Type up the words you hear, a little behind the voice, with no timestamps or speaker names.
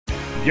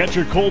Get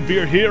your cold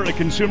beer here at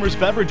Consumers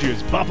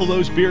Beverages,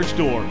 Buffalo's beer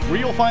store, where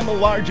you'll find the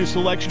largest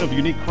selection of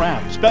unique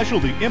craft,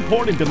 specialty,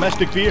 import, and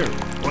domestic beer.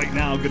 Right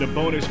now, get a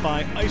bonus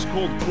buy ice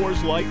cold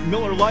Coors Light,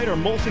 Miller Lite, or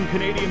Molson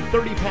Canadian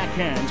 30-pack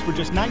cans for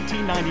just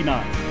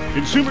 $19.99.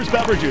 Consumers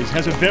Beverages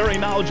has a very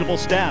knowledgeable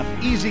staff,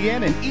 easy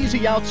in and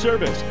easy out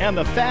service, and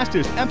the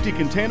fastest empty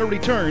container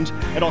returns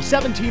at all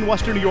 17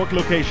 Western New York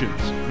locations.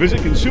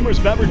 Visit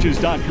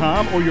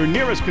consumersbeverages.com or your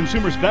nearest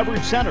Consumers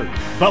Beverage Center,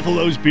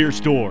 Buffalo's beer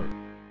store.